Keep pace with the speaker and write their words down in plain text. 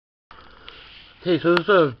Okay, so this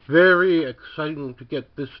is very exciting to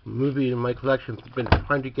get this movie in my collection. I've been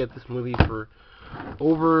trying to get this movie for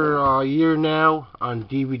over a year now on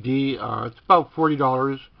DVD. It's about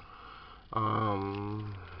 $40.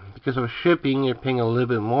 Because of shipping, you're paying a little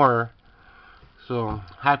bit more. So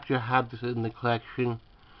happy to have this in the collection.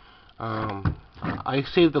 I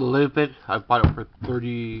saved a little bit. I bought it for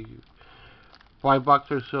 $35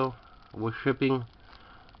 or so with shipping.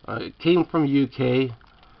 It came from UK,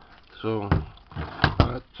 so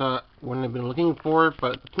that's what I've been looking for.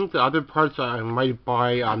 But I think the other parts I might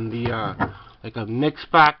buy on the like a mix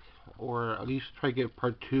pack, or at least try to get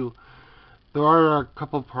part 2. There are a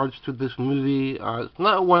couple parts to this movie. It's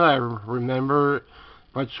not one I remember,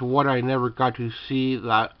 but it's one I never got to see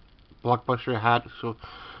that Blockbuster had. So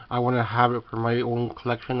I want to have it for my own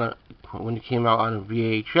collection when it came out on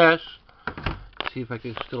VHS. See if I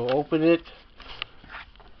can still open it.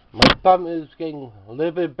 My thumb is getting a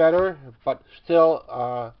little bit better, but still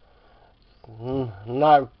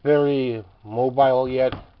not very mobile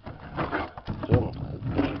yet. So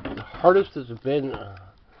the hardest has been,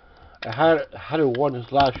 I had it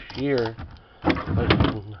once last year, but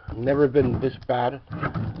it's never been this bad.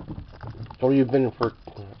 It's only been for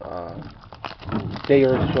a day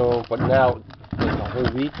or so, but now it's like a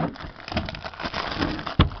whole week.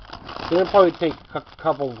 It's gonna probably take a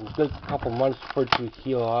couple months for it to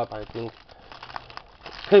heal up, I think.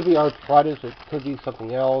 It could be arthritis, it could be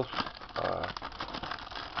something else.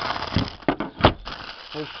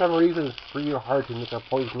 For some reason, it's really hard to make an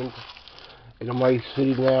appointment. In my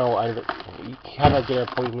city now, you cannot get an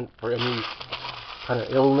appointment for any kind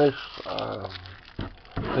of illness.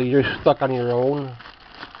 So you're stuck on your own.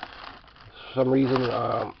 For some reason,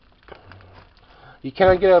 you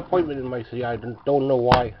cannot get an appointment in my city. I don't know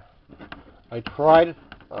why. I tried.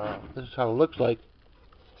 This is how it looks like.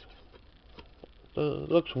 It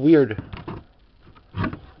looks weird.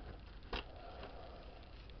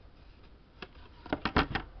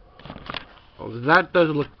 Oh, that does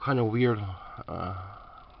look kind of weird.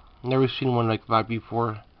 Never seen one like that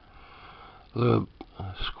before. The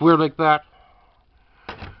square like that.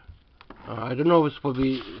 I don't know if it's supposed to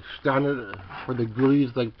be standard for the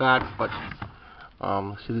ghoulies like that, but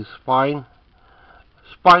see the spine.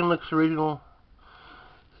 Spine looks original,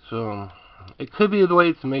 so it could be the way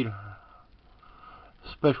it's made.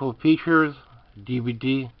 Special features,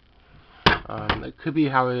 DVD. It could be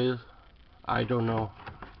how it is. I don't know.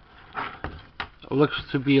 It looks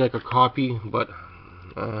to be like a copy, but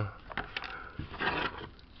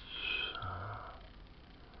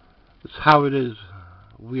it's how it is.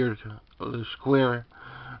 Weird, the square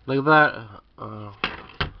like that.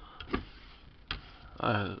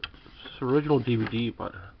 It's original DVD,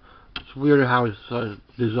 but it's weird how it's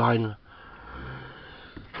designed.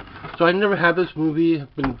 So I never had this movie.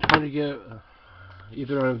 I've been trying to get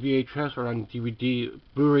either on VHS or on DVD.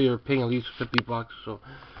 Blu-ray are paying at least $50, so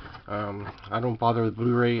I don't bother with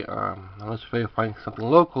Blu-ray unless I find something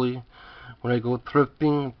locally when I go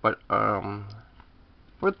thrifting. But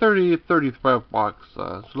for $35,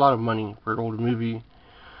 it's a lot of money for an old movie.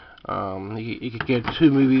 You could get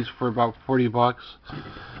 2 movies for about $40.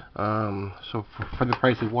 So for the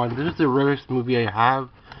price of one, this is the rarest movie I have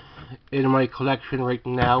in my collection right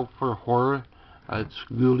now for horror. It's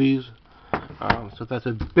Ghoulies. So that's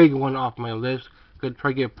a big one off my list. Could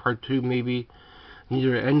try to get part 2 maybe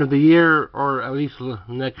either end of the year or at least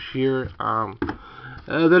next year.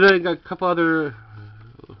 Then I got a couple other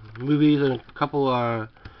movies and a couple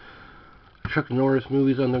Chuck Norris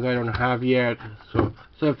movies on there that I don't have yet. So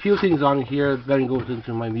a few things on here then goes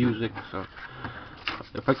into my music. So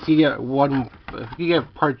if I can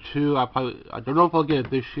get part 2, I don't know if I'll get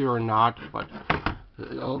it this year or not, but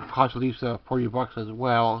it'll cost at least $40 as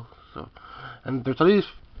well. So, and there's at least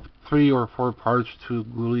 3 or 4 parts to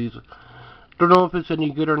Ghoulies. Don't know if it's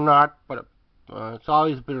any good or not, but it's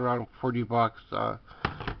always been around $40.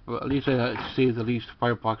 But at least I saved at least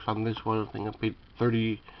 $5 on this one. I think I paid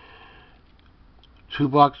 $32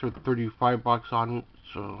 or $35 on it,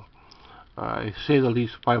 so I saved at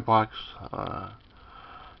least $5.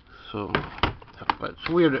 So, but it's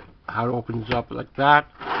weird how it opens up like that.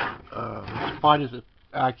 The spine is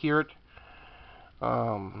accurate.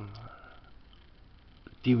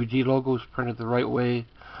 DVD logo is printed the right way.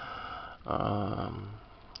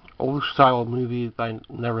 Old style movie that I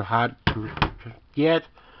never had to get,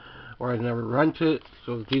 or I never rented.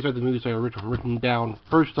 So these are the movies I written down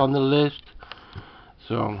first on the list.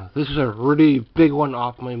 So this is a really big one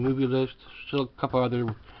off my movie list. Still a couple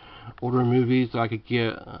other older movies that I could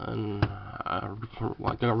get, and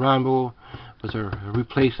like Rambo was a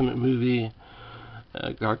replacement movie.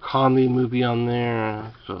 Got a comedy movie on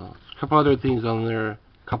there, so it's couple other things on there, a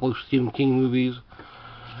couple of Stephen King movies,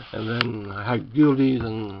 and then I had ghoulies,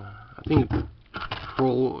 and I think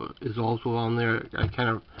Troll is also on there. I kind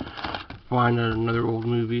of find another old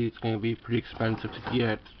movie. It's going to be pretty expensive to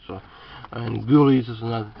get, so. And ghoulies is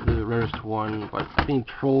not the rarest one, but I think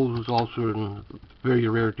Trolls is also very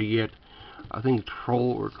rare to get. I think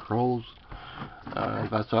Troll or Trolls.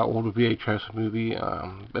 That's an old VHS movie.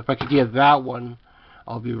 If I could get that one,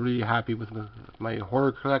 I'll be really happy with my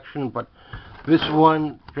horror collection. But this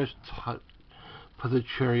one just put the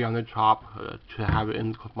cherry on the top to have it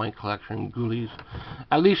in my collection. Ghoulies,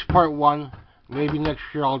 at least part 1. Maybe next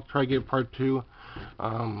year I'll try to get part 2,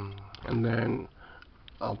 and then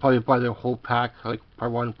I'll probably buy the whole pack, like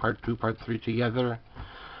part 1, part 2, part 3 together.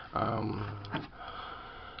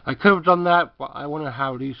 I could have done that, but I want to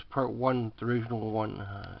have at least part 1, the original one,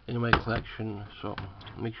 in my collection, so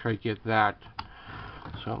make sure I get that.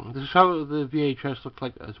 So this is how the VHS looked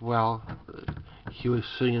like as well. He was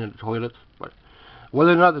sitting in the toilet, but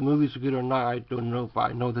whether or not the movie's good or not, I don't know,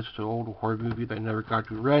 but I know this is an old horror movie that I never got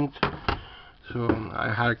to rent. So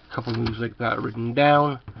I had a couple movies like that written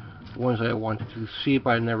down, ones I wanted to see,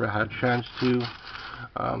 but I never had a chance to.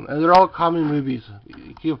 And they're all common movies.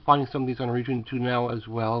 You keep finding some of these on Region 2 now as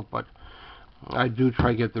well, but I do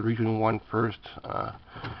try to get the Region 1 first.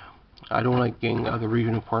 I don't like getting other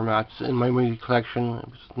region formats in my movie collection.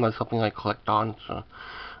 It's not something I collect on, so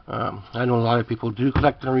I know a lot of people do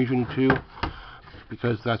collect on Region 2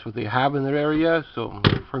 because that's what they have in their area. So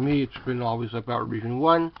for me, it's been always about Region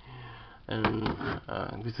 1, and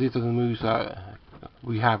these are the movies that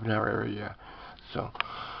we have in our area. So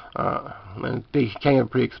and they can get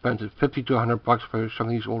pretty expensive, $50 to $100 for some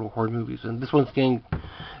of these older horror movies, and this one's getting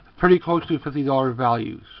pretty close to $50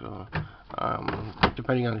 value. So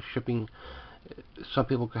depending on the shipping, some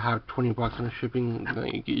people could have $20 on the shipping.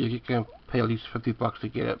 You can pay at least $50 to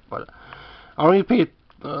get it, but I only paid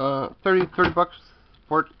 $30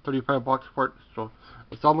 for it, $35 for it. So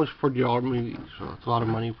it's almost $40 movie. So it's a lot of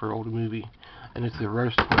money for an older movie, and it's the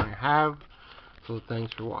rarest one I have. So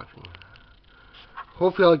thanks for watching.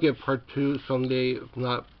 Hopefully I'll get part 2 someday, if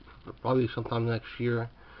not, probably sometime next year.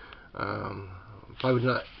 Probably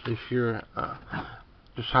not this year.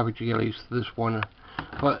 Just happy to get at least this one.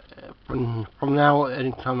 But from now,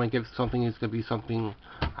 anytime I get something, it's going to be something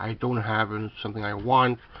I don't have and something I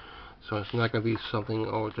want. So it's not going to be something,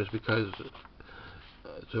 oh, just because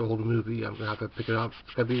it's an old movie, I'm going to have to pick it up.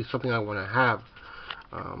 It's going to be something I want to have.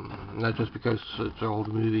 Not just because it's an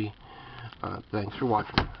old movie. Thanks for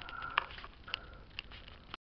watching.